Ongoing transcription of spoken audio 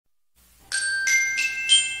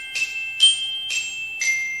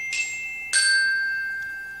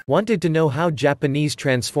Wanted to know how Japanese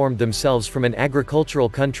transformed themselves from an agricultural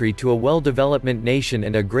country to a well-developed nation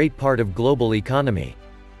and a great part of global economy.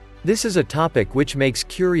 This is a topic which makes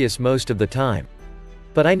curious most of the time.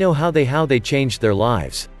 But I know how they changed their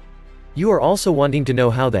lives. You are also wanting to know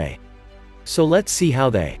how they. So let's see how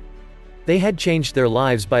they had changed their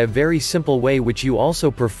lives by a very simple way which you also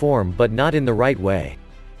perform but not in the right way.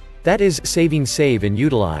 That is, save and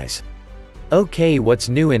utilize. Okay, what's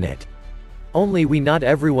new in it? Only not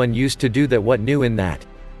everyone used to do that. What new in that?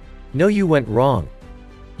 No, you went wrong.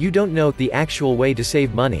 You don't know the actual way to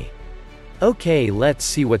save money. Okay, let's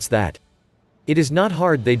see what's that. It is not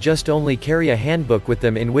hard, they just only carry a handbook with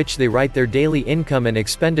them in which they write their daily income and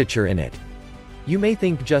expenditure in it. You may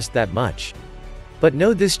think just that much. But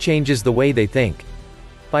no, this changes the way they think.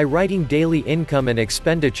 By writing daily income and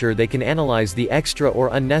expenditure, they can analyze the extra or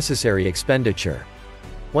unnecessary expenditure.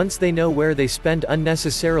 Once they know where they spend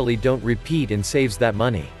unnecessarily, don't repeat, and saves that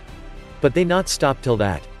money. But they not stop till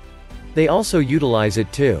that. They also utilize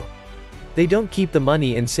it too. They don't keep the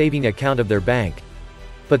money in saving account of their bank.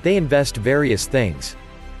 But they invest various things.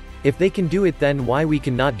 If they can do it, then why we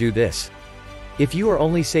cannot do this? If you are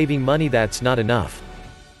only saving money, that's not enough.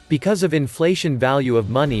 Because of inflation, value of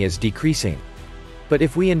money is decreasing. But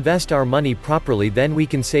if we invest our money properly, then we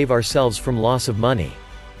can save ourselves from loss of money.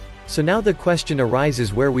 So now the question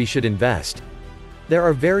arises where we should invest. There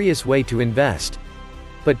are various ways to invest.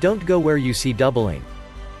 But don't go where you see doubling.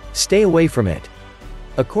 Stay away from it.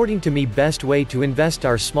 According to me, best way to invest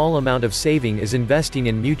our small amount of saving is investing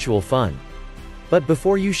in mutual fund. But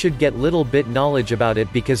before you should get little bit knowledge about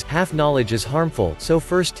it, because half knowledge is harmful, so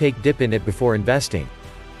first take dip in it before investing.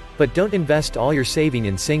 But don't invest all your saving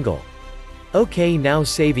in single. Okay, now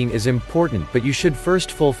saving is important, but you should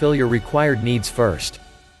first fulfill your required needs first.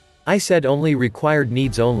 I said only required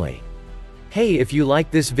needs only. Hey, if you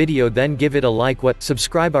like this video, then give it a like,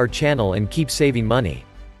 subscribe our channel and keep saving money.